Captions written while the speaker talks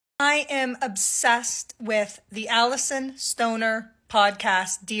I am obsessed with the Allison Stoner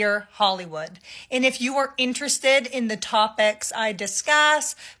podcast, Dear Hollywood. And if you are interested in the topics I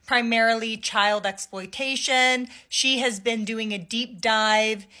discuss, primarily child exploitation, she has been doing a deep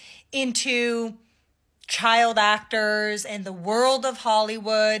dive into child actors and the world of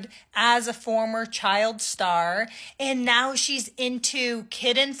Hollywood as a former child star. And now she's into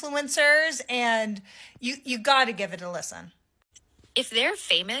kid influencers, and you got to give it a listen. If they're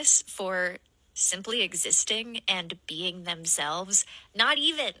famous for simply existing and being themselves, not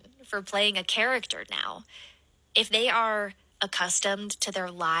even for playing a character now, if they are accustomed to their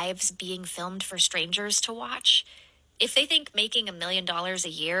lives being filmed for strangers to watch, if they think making $1 million a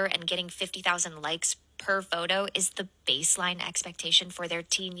year and getting 50,000 likes per photo is the baseline expectation for their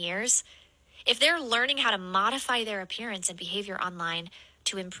teen years, if they're learning how to modify their appearance and behavior online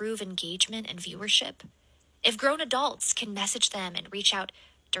to improve engagement and viewership, if grown adults can message them and reach out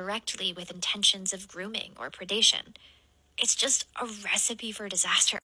directly with intentions of grooming or predation, it's just a recipe for disaster.